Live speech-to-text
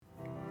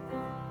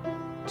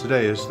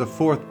Today is the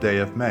 4th day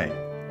of May,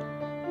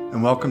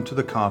 and welcome to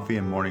the Coffee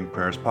and Morning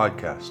Prayers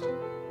podcast.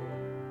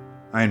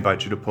 I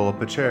invite you to pull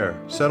up a chair,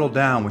 settle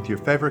down with your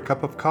favorite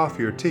cup of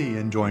coffee or tea,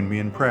 and join me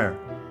in prayer.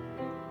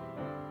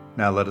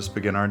 Now let us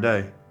begin our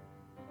day.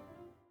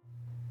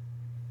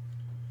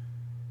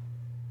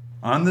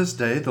 On this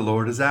day the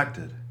Lord has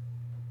acted.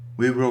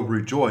 We will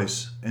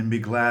rejoice and be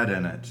glad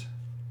in it.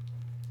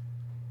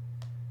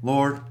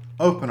 Lord,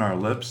 open our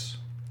lips,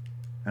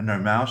 and our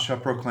mouth shall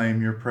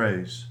proclaim your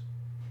praise.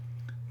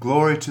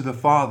 Glory to the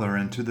Father,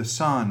 and to the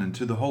Son, and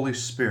to the Holy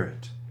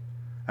Spirit,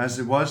 as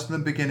it was in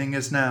the beginning,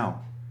 is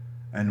now,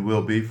 and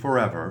will be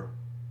forever.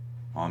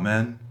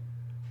 Amen.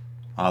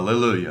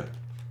 Alleluia.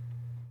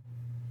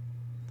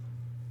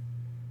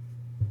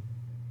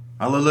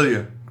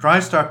 Alleluia.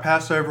 Christ our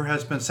Passover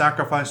has been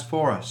sacrificed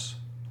for us.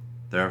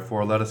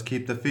 Therefore let us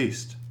keep the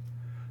feast,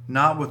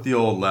 not with the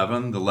old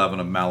leaven, the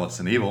leaven of malice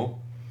and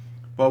evil,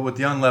 but with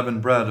the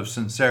unleavened bread of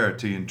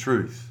sincerity and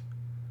truth.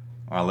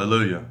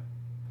 Alleluia.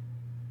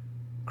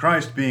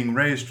 Christ, being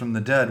raised from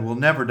the dead, will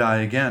never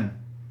die again.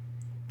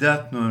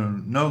 Death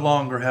no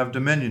longer have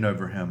dominion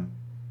over him.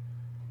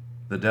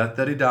 The death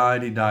that he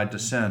died to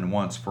sin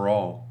once for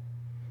all.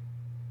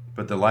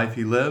 But the life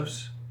he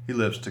lives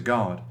to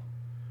God.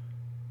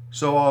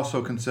 So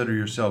also consider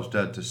yourselves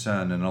dead to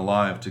sin and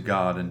alive to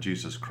God in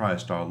Jesus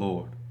Christ our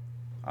Lord.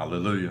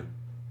 Alleluia.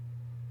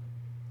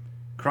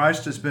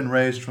 Christ has been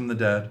raised from the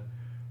dead,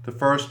 the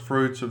first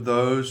fruits of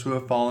those who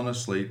have fallen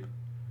asleep.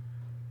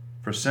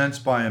 For since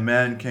by a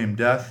man came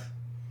death,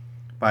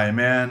 by a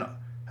man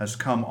has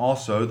come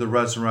also the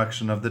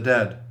resurrection of the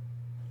dead.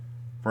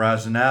 For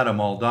as in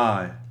Adam all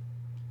die,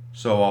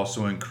 so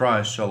also in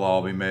Christ shall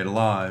all be made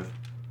alive.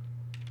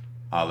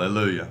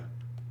 Alleluia.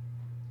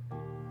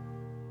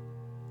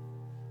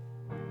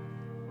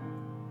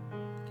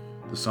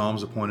 The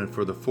Psalms appointed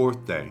for the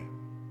 4th day.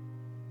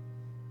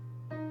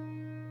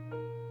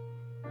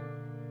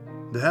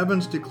 The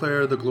heavens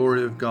declare the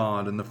glory of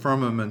God, and the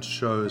firmament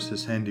shows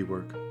his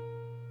handiwork.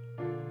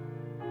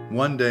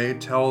 One day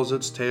tells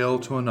its tale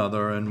to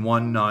another, and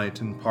one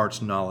night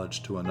imparts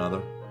knowledge to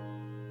another.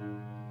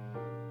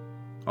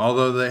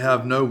 Although they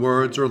have no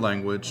words or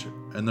language,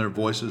 and their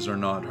voices are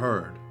not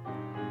heard,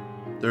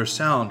 their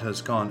sound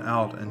has gone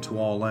out into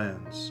all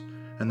lands,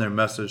 and their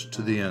message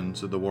to the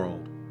ends of the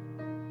world.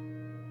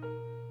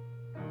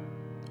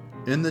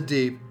 In the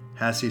deep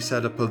has he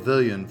set a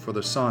pavilion for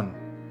the sun.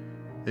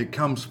 It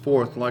comes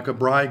forth like a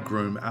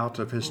bridegroom out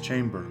of his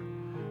chamber.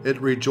 It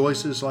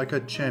rejoices like a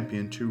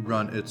champion to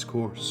run its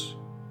course.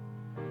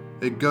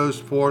 It goes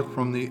forth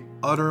from the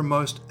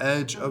uttermost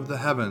edge of the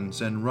heavens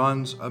and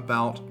runs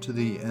about to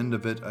the end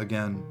of it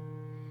again.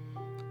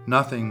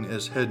 Nothing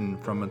is hidden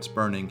from its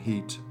burning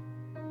heat.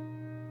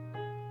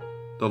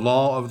 The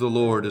law of the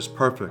Lord is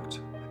perfect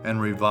and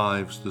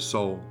revives the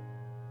soul.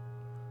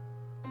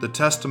 The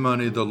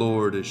testimony of the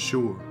Lord is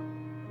sure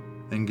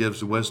and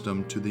gives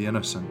wisdom to the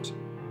innocent.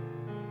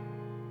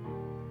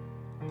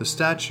 The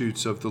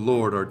statutes of the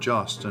Lord are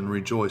just and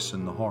rejoice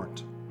in the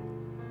heart.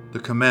 The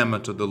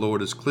commandment of the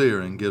Lord is clear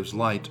and gives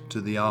light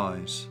to the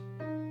eyes.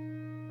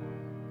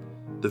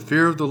 The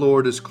fear of the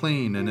Lord is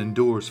clean and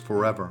endures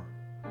forever.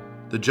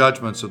 The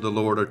judgments of the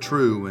Lord are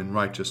true and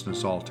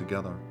righteousness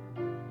altogether.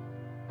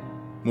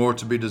 More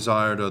to be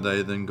desired are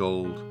they than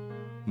gold,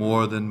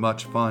 more than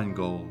much fine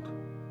gold,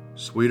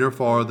 sweeter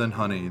far than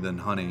honey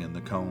in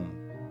the comb.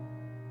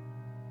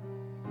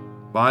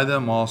 By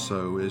them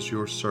also is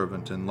your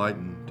servant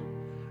enlightened,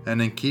 and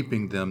in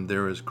keeping them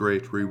there is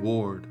great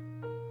reward.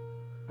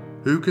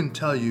 Who can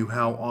tell you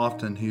how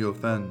often he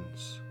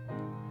offends?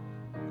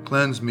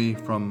 Cleanse me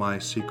from my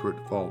secret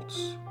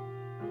faults.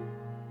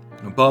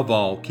 Above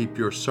all, keep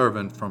your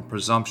servant from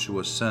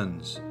presumptuous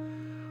sins.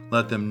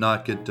 Let them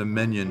not get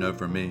dominion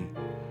over me.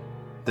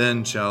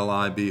 Then shall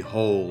I be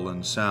whole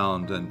and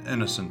sound and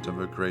innocent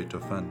of a great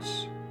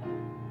offense.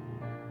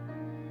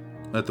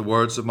 Let the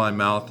words of my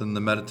mouth and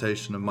the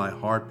meditation of my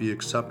heart be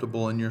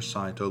acceptable in your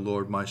sight, O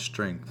Lord, my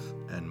strength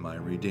and my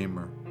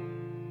Redeemer.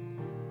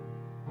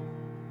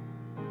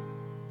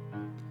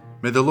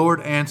 May the Lord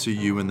answer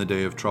you in the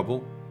day of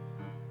trouble.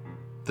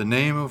 The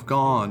name of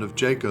God of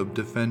Jacob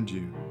defend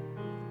you.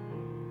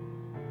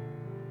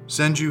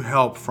 Send you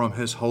help from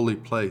his holy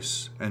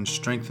place and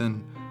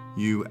strengthen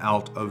you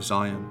out of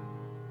Zion.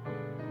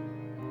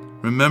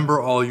 Remember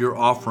all your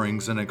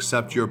offerings and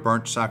accept your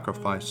burnt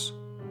sacrifice.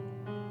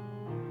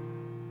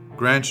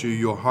 Grant you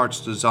your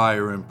heart's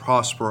desire and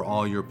prosper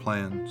all your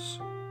plans.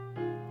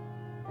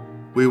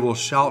 We will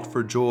shout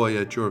for joy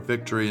at your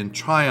victory and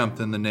triumph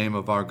in the name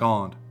of our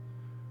God.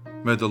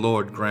 May the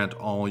Lord grant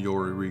all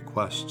your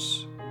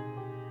requests.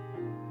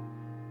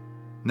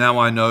 Now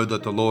I know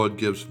that the Lord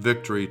gives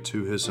victory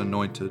to his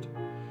anointed.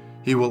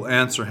 He will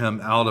answer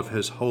him out of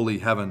his holy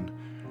heaven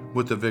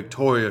with the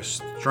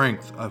victorious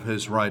strength of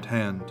his right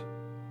hand.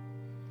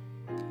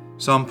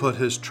 Some put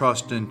his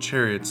trust in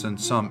chariots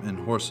and some in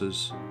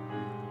horses,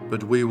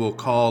 but we will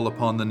call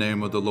upon the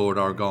name of the Lord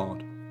our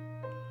God.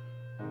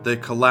 They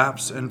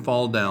collapse and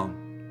fall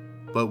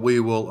down, but we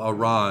will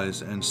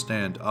arise and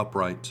stand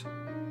upright.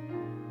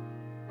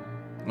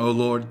 O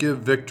Lord, give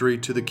victory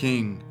to the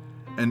King,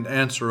 and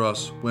answer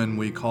us when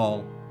we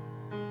call.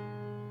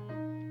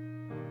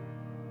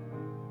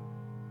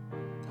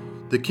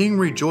 The King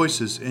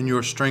rejoices in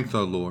your strength,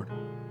 O Lord.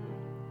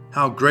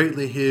 How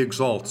greatly he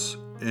exults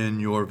in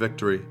your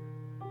victory.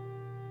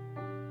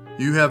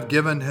 You have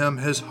given him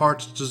his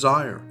heart's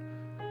desire.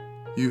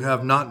 You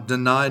have not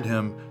denied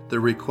him the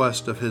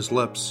request of his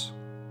lips.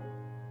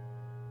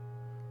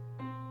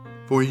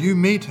 For you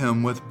meet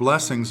him with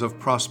blessings of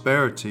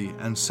prosperity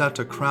and set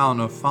a crown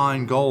of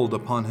fine gold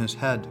upon his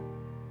head.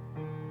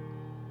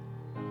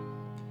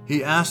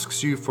 He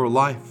asks you for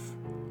life,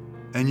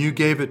 and you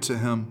gave it to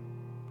him,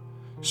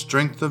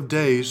 strength of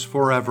days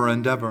forever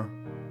and ever.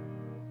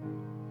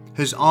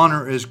 His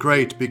honor is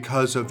great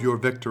because of your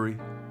victory.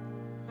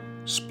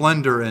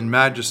 Splendor and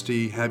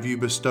majesty have you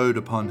bestowed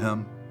upon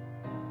him.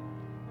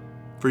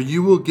 For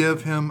you will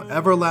give him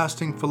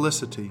everlasting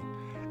felicity,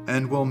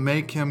 and will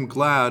make him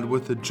glad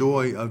with the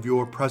joy of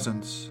your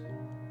presence.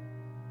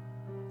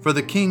 For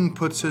the King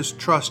puts his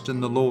trust in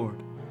the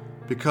Lord.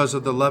 Because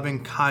of the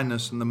loving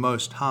kindness in the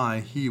Most High,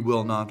 he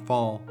will not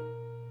fall.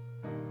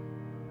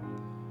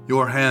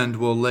 Your hand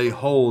will lay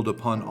hold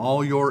upon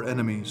all your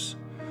enemies.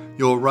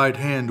 Your right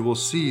hand will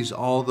seize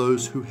all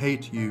those who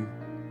hate you.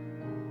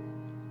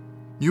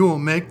 You will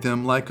make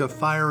them like a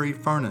fiery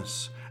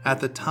furnace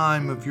at the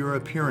time of your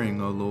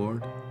appearing, O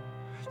Lord.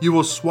 You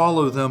will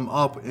swallow them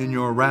up in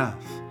your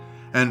wrath,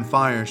 and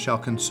fire shall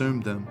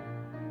consume them.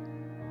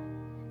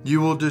 You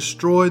will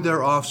destroy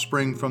their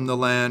offspring from the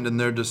land and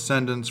their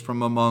descendants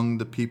from among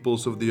the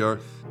peoples of the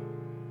earth.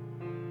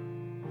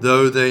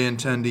 Though they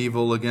intend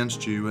evil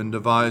against you and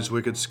devise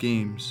wicked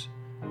schemes,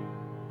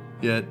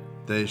 yet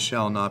they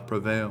shall not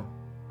prevail.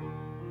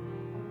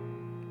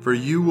 For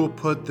you will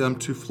put them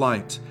to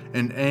flight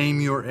and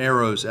aim your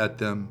arrows at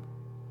them.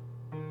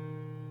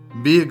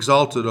 Be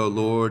exalted, O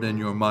Lord, in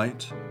your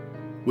might.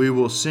 We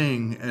will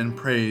sing and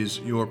praise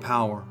your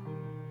power.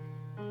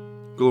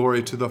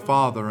 Glory to the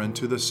Father, and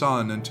to the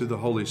Son, and to the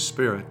Holy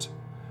Spirit,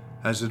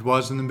 as it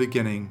was in the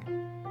beginning,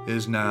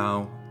 is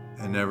now,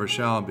 and ever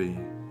shall be.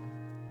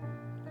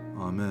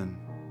 Amen.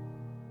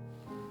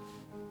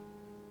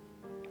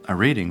 A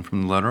reading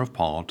from the letter of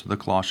Paul to the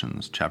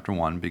Colossians, chapter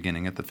 1,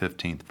 beginning at the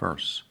 15th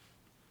verse.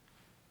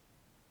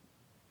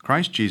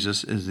 Christ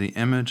Jesus is the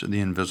image of the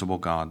invisible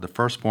God, the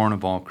firstborn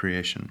of all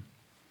creation.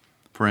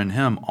 For in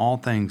him all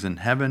things in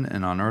heaven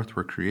and on earth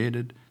were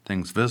created,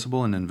 things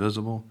visible and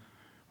invisible,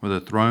 whether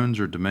thrones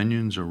or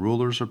dominions or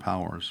rulers or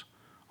powers.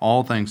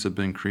 All things have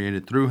been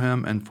created through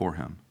him and for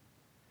him.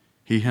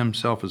 He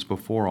himself is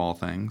before all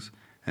things,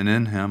 and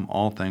in him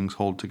all things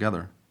hold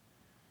together.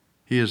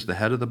 He is the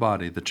head of the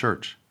body, the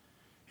church.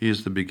 He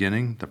is the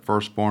beginning, the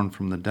firstborn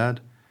from the dead,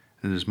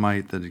 and his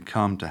might that had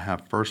come to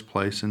have first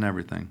place in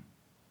everything.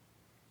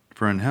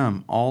 For in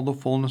him all the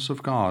fullness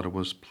of God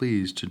was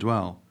pleased to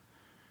dwell,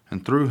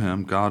 and through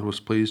him God was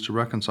pleased to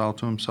reconcile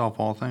to himself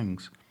all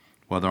things,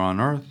 whether on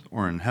earth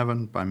or in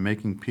heaven, by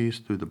making peace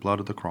through the blood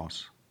of the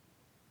cross.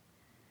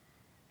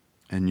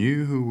 And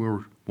you who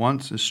were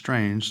once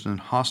estranged and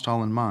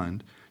hostile in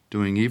mind,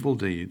 doing evil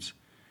deeds,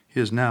 he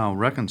is now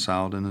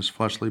reconciled in his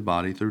fleshly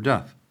body through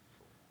death,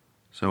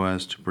 so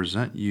as to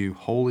present you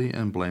holy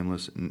and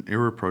blameless and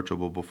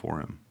irreproachable before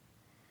him,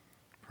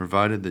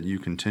 provided that you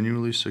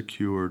continually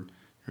secured,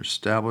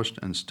 established,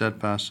 and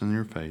steadfast in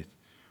your faith,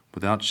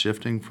 without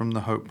shifting from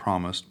the hope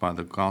promised by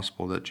the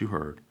gospel that you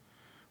heard,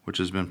 which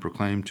has been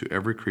proclaimed to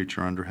every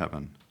creature under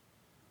heaven.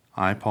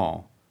 I,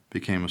 Paul,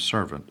 became a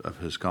servant of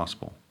his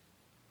gospel.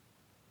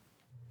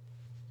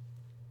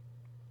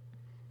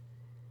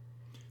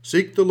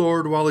 Seek the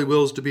Lord while he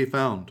wills to be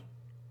found.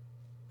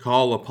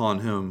 Call upon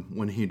him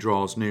when he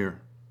draws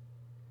near.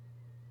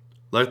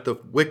 Let the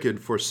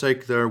wicked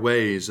forsake their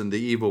ways and the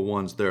evil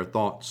ones their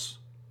thoughts.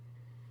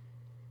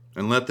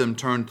 And let them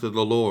turn to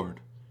the Lord,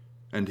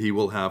 and he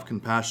will have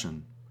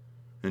compassion,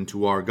 and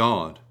to our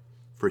God,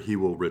 for he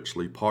will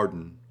richly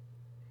pardon.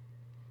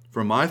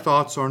 For my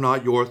thoughts are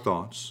not your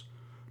thoughts,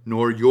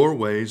 nor your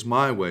ways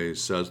my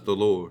ways, says the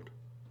Lord.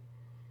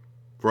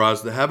 For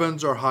as the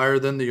heavens are higher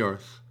than the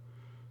earth,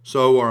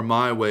 so are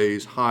my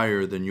ways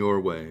higher than your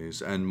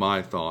ways, and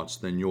my thoughts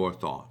than your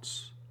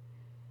thoughts.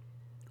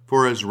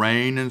 For as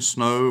rain and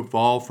snow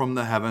fall from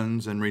the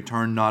heavens and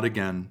return not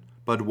again,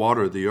 but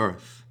water the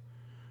earth,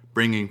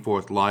 bringing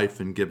forth life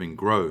and giving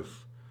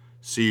growth,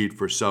 seed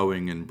for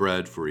sowing and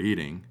bread for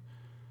eating,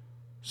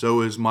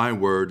 so is my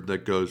word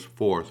that goes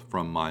forth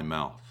from my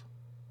mouth.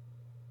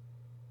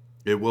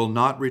 It will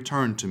not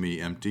return to me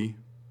empty,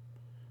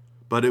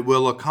 but it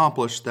will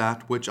accomplish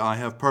that which I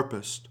have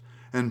purposed,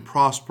 and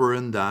prosper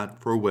in that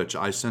for which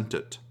I sent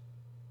it.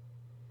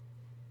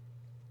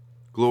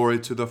 Glory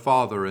to the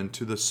Father, and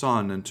to the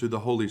Son, and to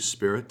the Holy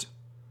Spirit,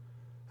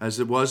 as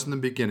it was in the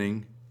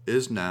beginning,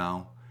 is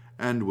now,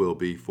 and will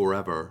be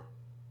forever.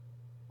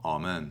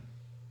 Amen.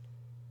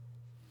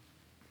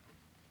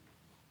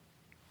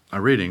 A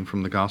reading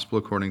from the Gospel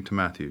according to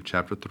Matthew,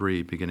 chapter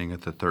 3, beginning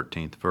at the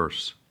 13th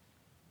verse.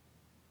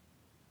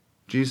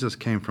 Jesus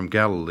came from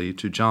Galilee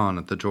to John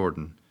at the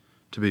Jordan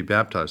to be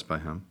baptized by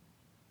him.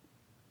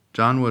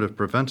 John would have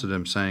prevented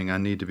him, saying, I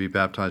need to be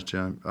baptized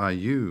by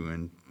you,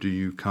 and do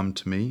you come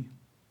to me?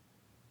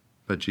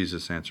 But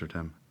Jesus answered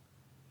him,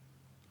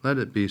 Let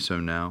it be so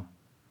now,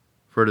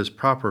 for it is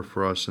proper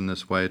for us in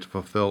this way to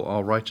fulfill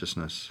all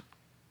righteousness.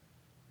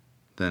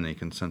 Then he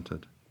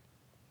consented.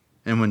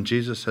 And when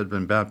Jesus had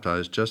been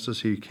baptized, just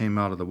as he came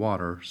out of the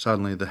water,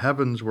 suddenly the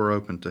heavens were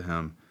opened to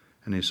him,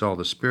 and he saw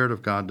the Spirit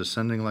of God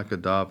descending like a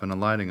dove and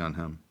alighting on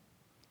him.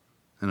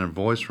 And a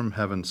voice from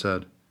heaven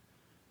said,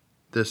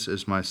 This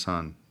is my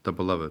Son, the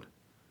Beloved,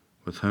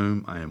 with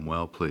whom I am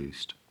well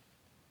pleased.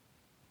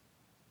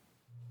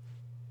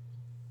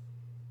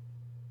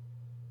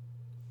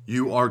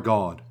 You are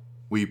God,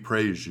 we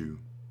praise you.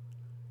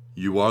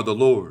 You are the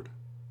Lord,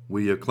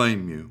 we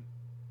acclaim you.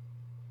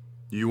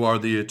 You are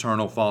the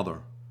eternal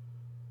Father.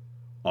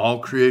 All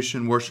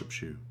creation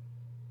worships you.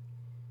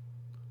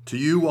 To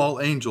you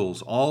all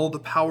angels, all the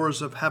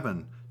powers of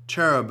heaven,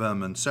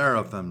 cherubim and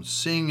seraphim,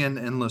 sing in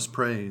endless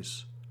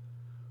praise.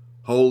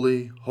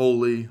 Holy,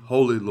 holy,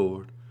 holy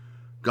Lord,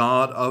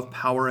 God of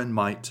power and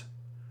might,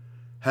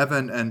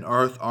 heaven and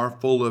earth are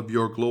full of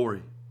your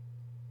glory.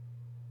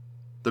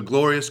 The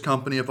glorious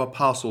company of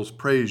apostles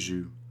praise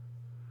you.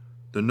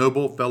 The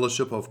noble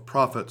fellowship of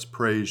prophets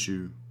praise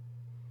you.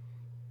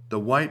 The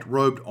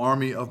white-robed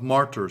army of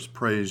martyrs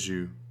praise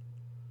you.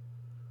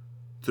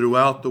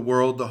 Throughout the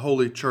world the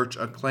Holy Church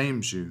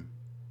acclaims you.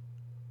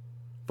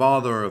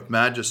 Father of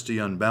majesty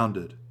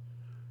unbounded,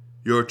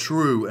 your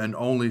true and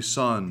only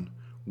Son,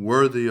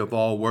 worthy of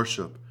all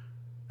worship,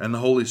 and the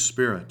Holy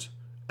Spirit,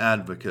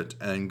 advocate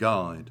and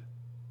guide.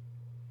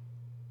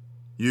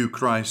 You,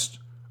 Christ,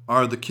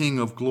 are the King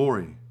of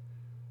glory,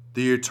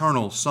 the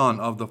eternal Son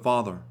of the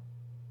Father.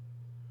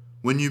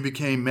 When you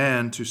became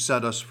man to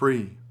set us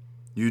free,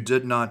 you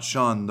did not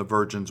shun the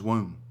Virgin's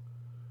womb.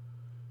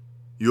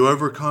 You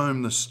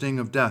overcame the sting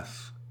of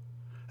death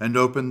and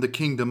opened the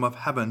kingdom of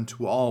heaven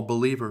to all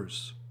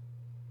believers.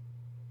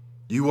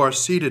 You are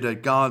seated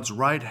at God's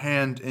right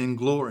hand in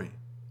glory.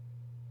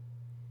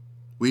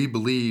 We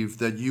believe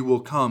that you will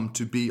come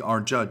to be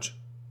our judge.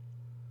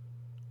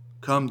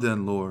 Come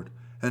then, Lord,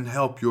 and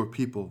help your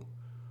people,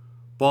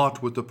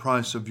 bought with the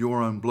price of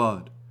your own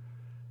blood,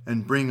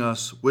 and bring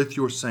us with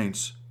your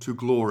saints to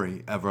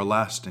glory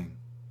everlasting.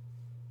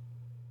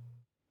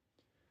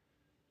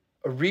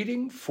 A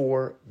reading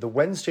for the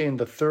Wednesday in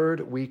the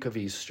third week of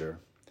Easter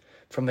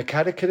from the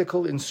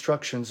Catechetical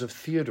Instructions of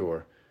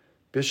Theodore,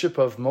 Bishop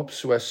of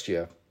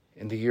Mopsuestia,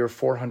 in the year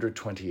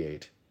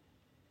 428.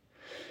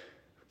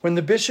 When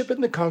the bishop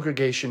and the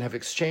congregation have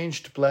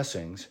exchanged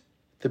blessings,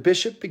 the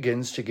bishop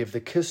begins to give the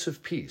kiss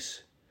of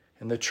peace,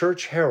 and the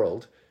church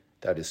herald,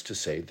 that is to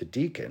say, the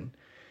deacon,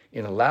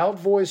 in a loud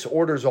voice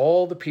orders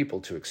all the people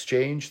to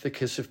exchange the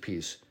kiss of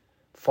peace,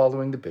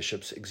 following the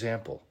bishop's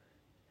example.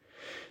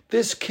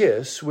 This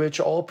kiss, which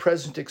all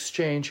present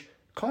exchange,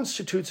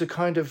 constitutes a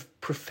kind of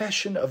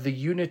profession of the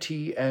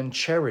unity and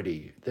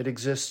charity that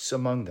exists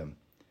among them.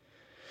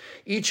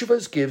 Each of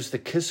us gives the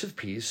kiss of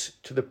peace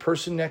to the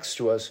person next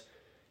to us,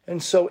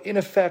 and so, in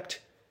effect,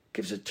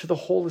 gives it to the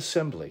whole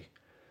assembly,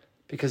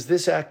 because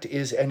this act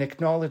is an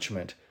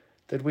acknowledgement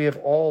that we have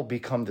all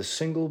become the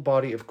single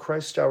body of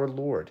Christ our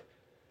Lord,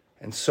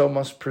 and so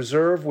must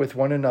preserve with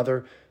one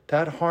another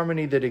that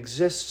harmony that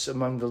exists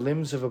among the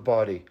limbs of a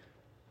body,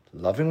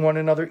 loving one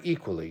another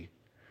equally,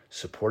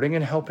 supporting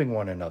and helping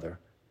one another,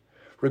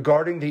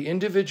 regarding the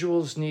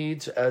individual's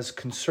needs as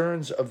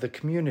concerns of the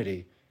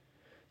community,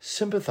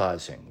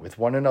 sympathizing with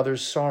one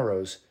another's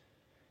sorrows,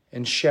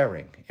 and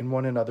sharing in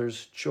one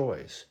another's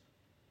joys.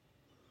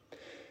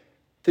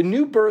 The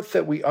new birth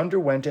that we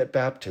underwent at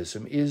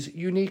baptism is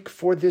unique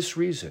for this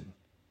reason,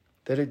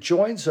 that it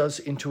joins us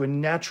into a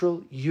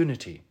natural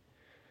unity.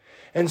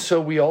 And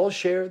so we all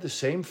share the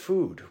same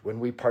food when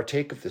we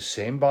partake of the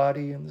same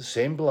body and the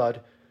same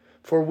blood,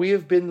 for we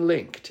have been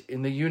linked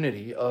in the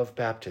unity of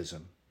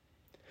baptism.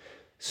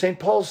 St.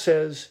 Paul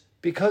says,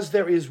 because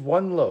there is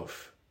one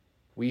loaf,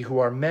 we who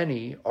are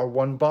many are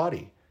one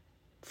body,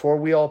 for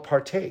we all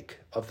partake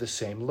of the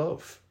same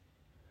loaf.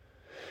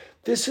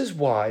 This is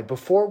why,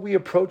 before we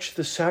approach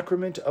the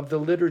sacrament of the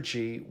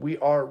liturgy, we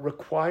are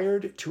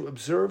required to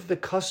observe the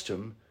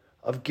custom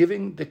of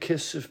giving the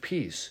kiss of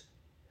peace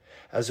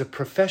as a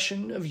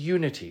profession of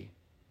unity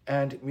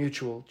and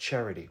mutual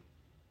charity.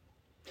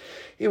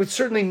 It would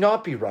certainly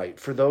not be right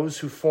for those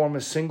who form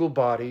a single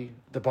body,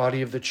 the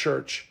body of the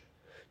Church,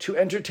 to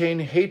entertain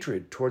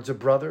hatred towards a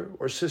brother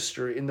or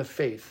sister in the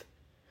faith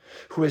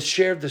who has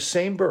shared the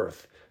same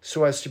birth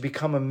so as to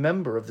become a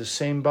member of the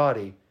same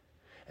body,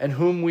 and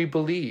whom we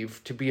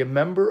believe to be a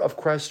member of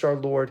Christ our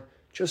Lord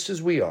just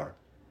as we are,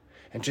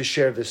 and to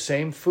share the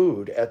same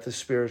food at the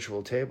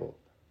spiritual table.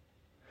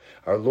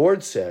 Our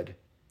Lord said,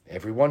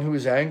 "Everyone who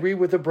is angry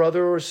with a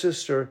brother or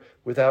sister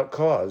without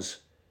cause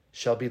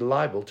shall be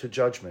liable to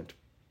judgment."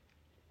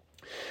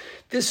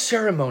 This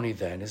ceremony,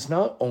 then, is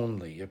not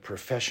only a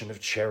profession of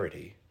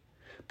charity,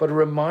 but a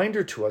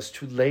reminder to us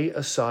to lay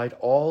aside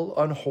all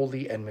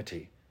unholy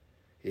enmity,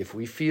 if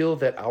we feel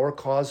that our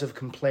cause of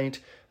complaint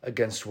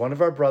against one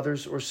of our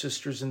brothers or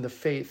sisters in the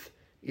faith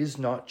is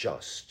not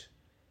just.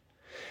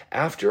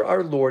 After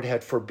our Lord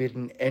had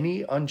forbidden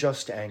any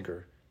unjust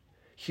anger,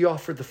 he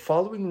offered the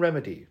following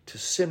remedy to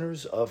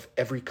sinners of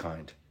every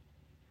kind.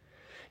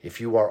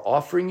 If you are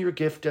offering your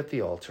gift at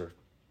the altar,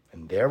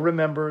 and there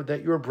remember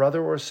that your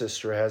brother or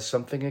sister has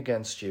something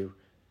against you,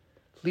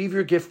 leave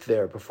your gift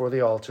there before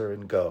the altar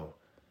and go.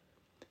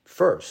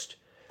 First,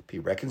 be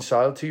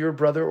reconciled to your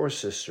brother or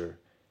sister,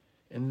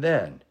 and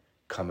then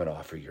come and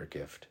offer your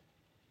gift.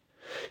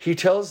 He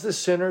tells the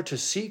sinner to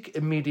seek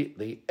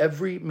immediately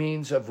every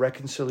means of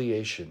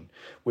reconciliation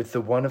with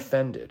the one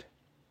offended,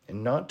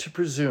 and not to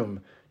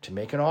presume to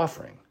make an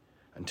offering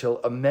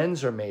until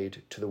amends are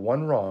made to the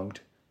one wronged,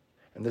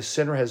 and the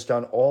sinner has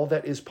done all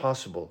that is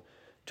possible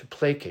to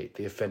placate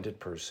the offended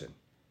person.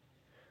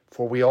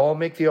 For we all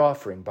make the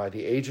offering by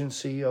the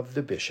agency of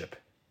the bishop.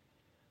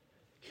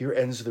 Here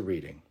ends the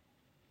reading.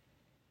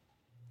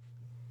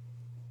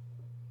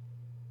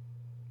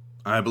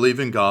 I believe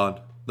in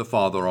God, the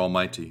Father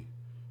Almighty,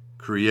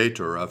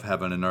 creator of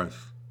heaven and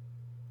earth.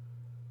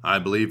 I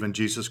believe in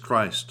Jesus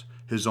Christ,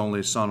 his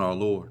only Son, our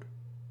Lord.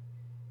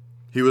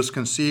 He was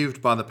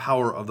conceived by the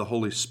power of the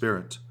Holy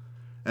Spirit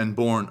and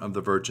born of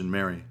the Virgin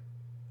Mary,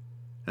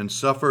 and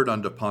suffered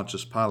under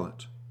Pontius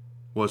Pilate,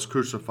 was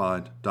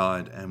crucified,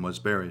 died, and was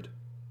buried.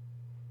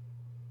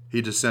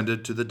 He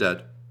descended to the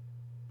dead.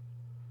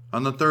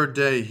 On the third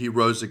day he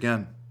rose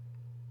again.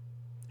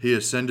 He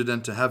ascended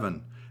into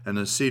heaven and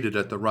is seated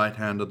at the right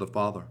hand of the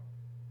Father.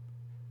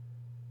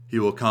 He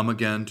will come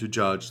again to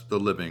judge the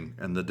living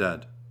and the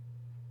dead.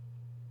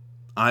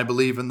 I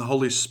believe in the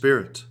Holy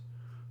Spirit,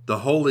 the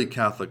Holy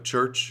Catholic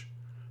Church,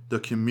 the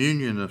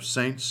communion of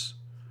saints,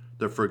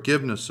 the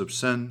forgiveness of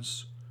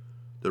sins,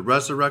 the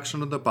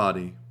resurrection of the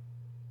body,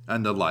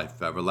 and the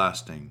life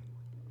everlasting.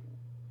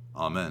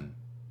 Amen.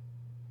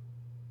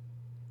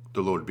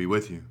 The Lord be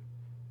with you,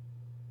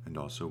 and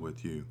also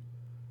with you.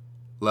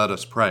 Let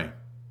us pray.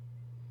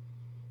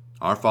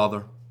 Our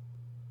Father,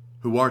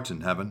 who art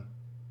in heaven,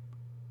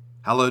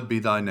 hallowed be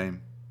thy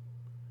name.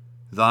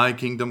 Thy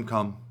kingdom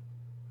come,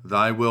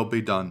 thy will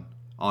be done,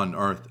 on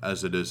earth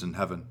as it is in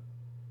heaven.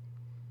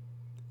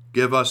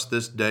 Give us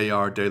this day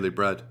our daily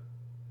bread,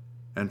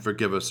 and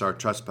forgive us our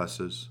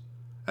trespasses,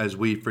 as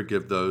we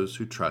forgive those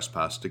who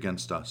trespass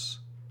against us.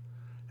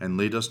 And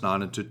lead us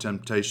not into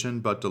temptation,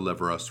 but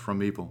deliver us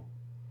from evil.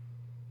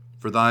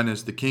 For thine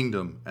is the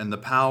kingdom, and the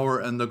power,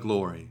 and the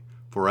glory,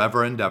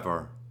 forever and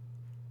ever.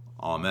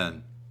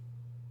 Amen.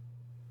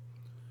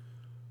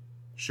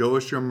 Show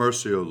us your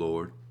mercy, O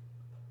Lord,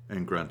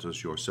 and grant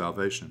us your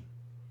salvation.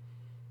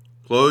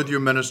 Clothe your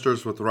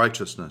ministers with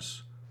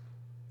righteousness.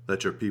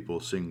 Let your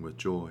people sing with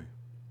joy.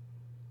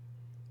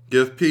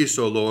 Give peace,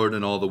 O Lord,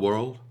 in all the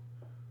world,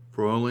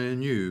 for only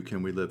in you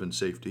can we live in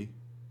safety.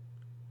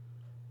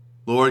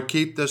 Lord,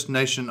 keep this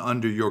nation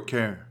under your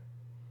care,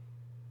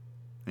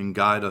 and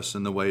guide us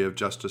in the way of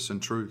justice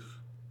and truth.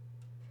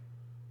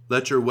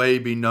 Let your way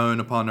be known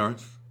upon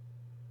earth,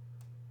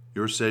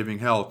 your saving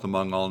health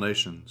among all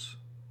nations.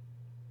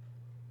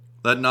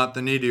 Let not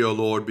the needy, O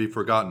Lord, be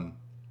forgotten,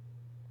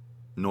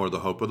 nor the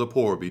hope of the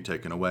poor be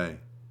taken away.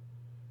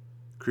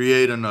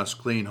 Create in us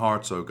clean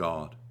hearts, O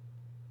God,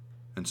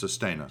 and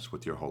sustain us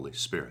with your Holy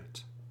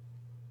Spirit.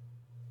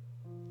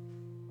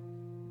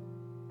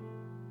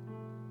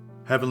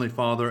 Heavenly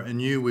Father, in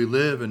you we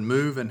live and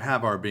move and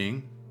have our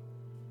being.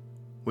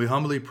 We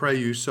humbly pray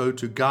you so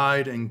to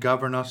guide and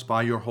govern us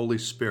by your Holy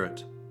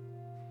Spirit,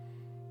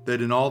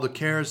 that in all the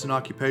cares and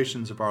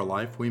occupations of our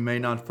life we may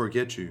not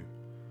forget you,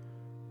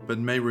 but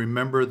may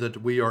remember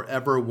that we are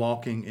ever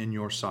walking in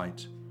your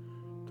sight,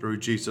 through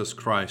Jesus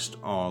Christ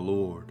our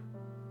Lord.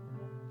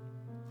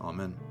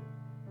 Amen.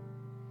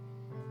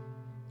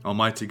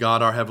 Almighty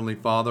God, our Heavenly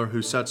Father,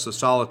 who sets the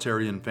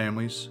solitary in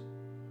families,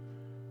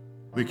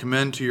 we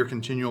commend to your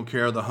continual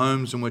care the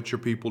homes in which your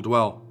people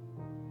dwell.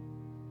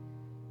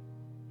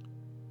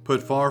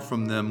 Put far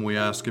from them, we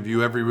ask of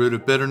you, every root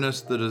of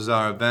bitterness, the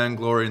desire of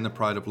vainglory, and the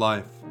pride of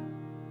life.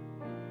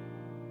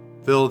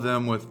 Fill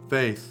them with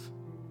faith,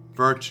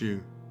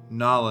 virtue,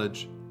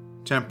 knowledge,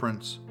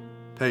 temperance,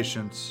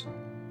 patience,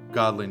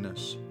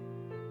 godliness.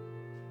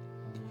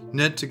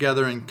 Knit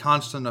together in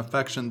constant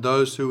affection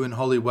those who in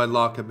holy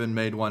wedlock have been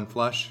made one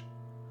flesh.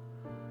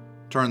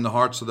 Turn the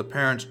hearts of the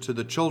parents to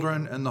the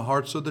children, and the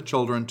hearts of the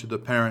children to the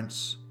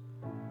parents,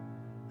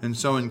 and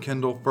so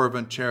enkindle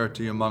fervent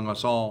charity among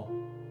us all,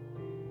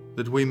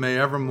 that we may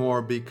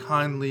evermore be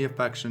kindly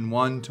affection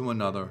one to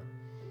another,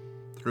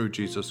 through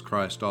Jesus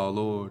Christ our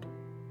Lord.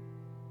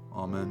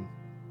 Amen.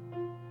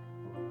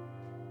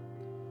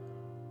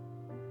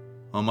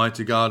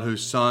 Almighty God,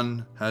 whose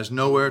Son has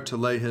nowhere to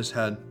lay his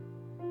head,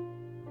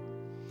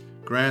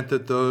 grant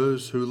that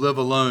those who live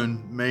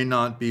alone may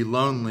not be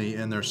lonely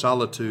in their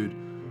solitude,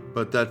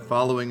 but that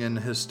following in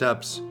his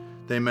steps,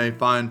 they may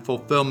find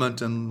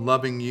fulfillment in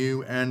loving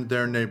you and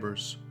their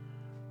neighbors,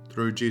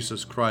 through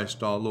Jesus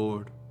Christ our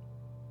Lord.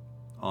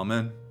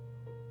 Amen.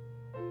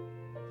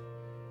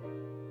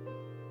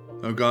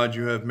 O God,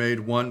 you have made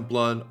one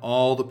blood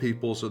all the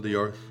peoples of the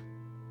earth,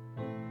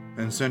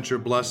 and sent your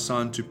blessed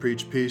Son to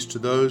preach peace to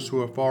those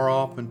who are far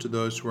off and to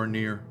those who are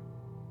near.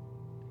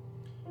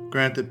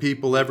 Grant that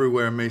people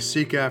everywhere may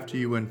seek after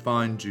you and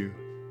find you.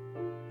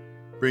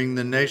 Bring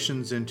the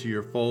nations into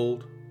your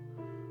fold.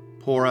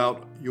 Pour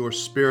out your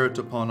Spirit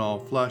upon all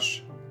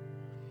flesh,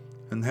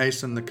 and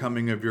hasten the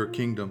coming of your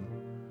kingdom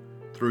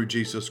through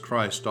Jesus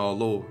Christ our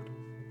Lord.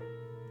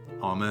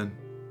 Amen.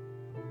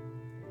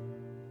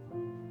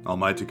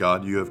 Almighty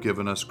God, you have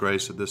given us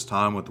grace at this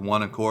time with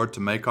one accord to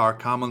make our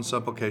common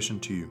supplication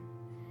to you.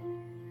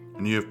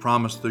 And you have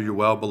promised through your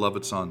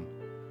well-beloved Son,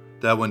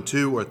 that when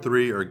 2 or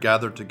 3 are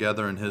gathered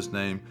together in his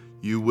name,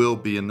 you will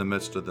be in the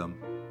midst of them.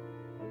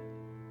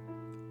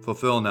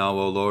 Fulfill now,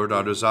 O Lord,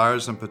 our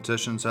desires and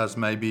petitions as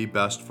may be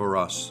best for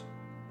us,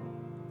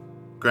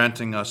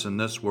 granting us in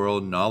this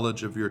world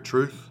knowledge of your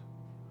truth,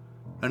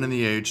 and in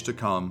the age to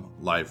come,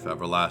 life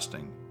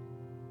everlasting.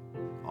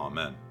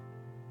 Amen.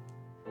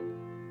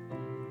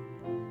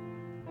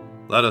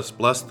 Let us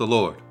bless the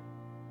Lord.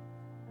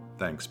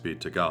 Thanks be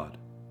to God.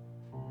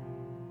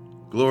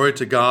 Glory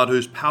to God,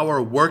 whose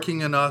power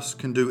working in us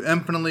can do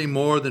infinitely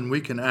more than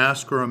we can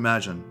ask or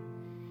imagine.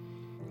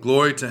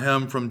 Glory to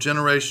him from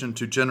generation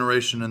to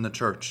generation in the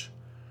church,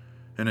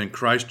 and in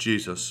Christ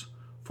Jesus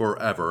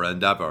forever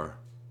and ever.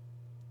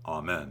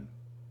 Amen.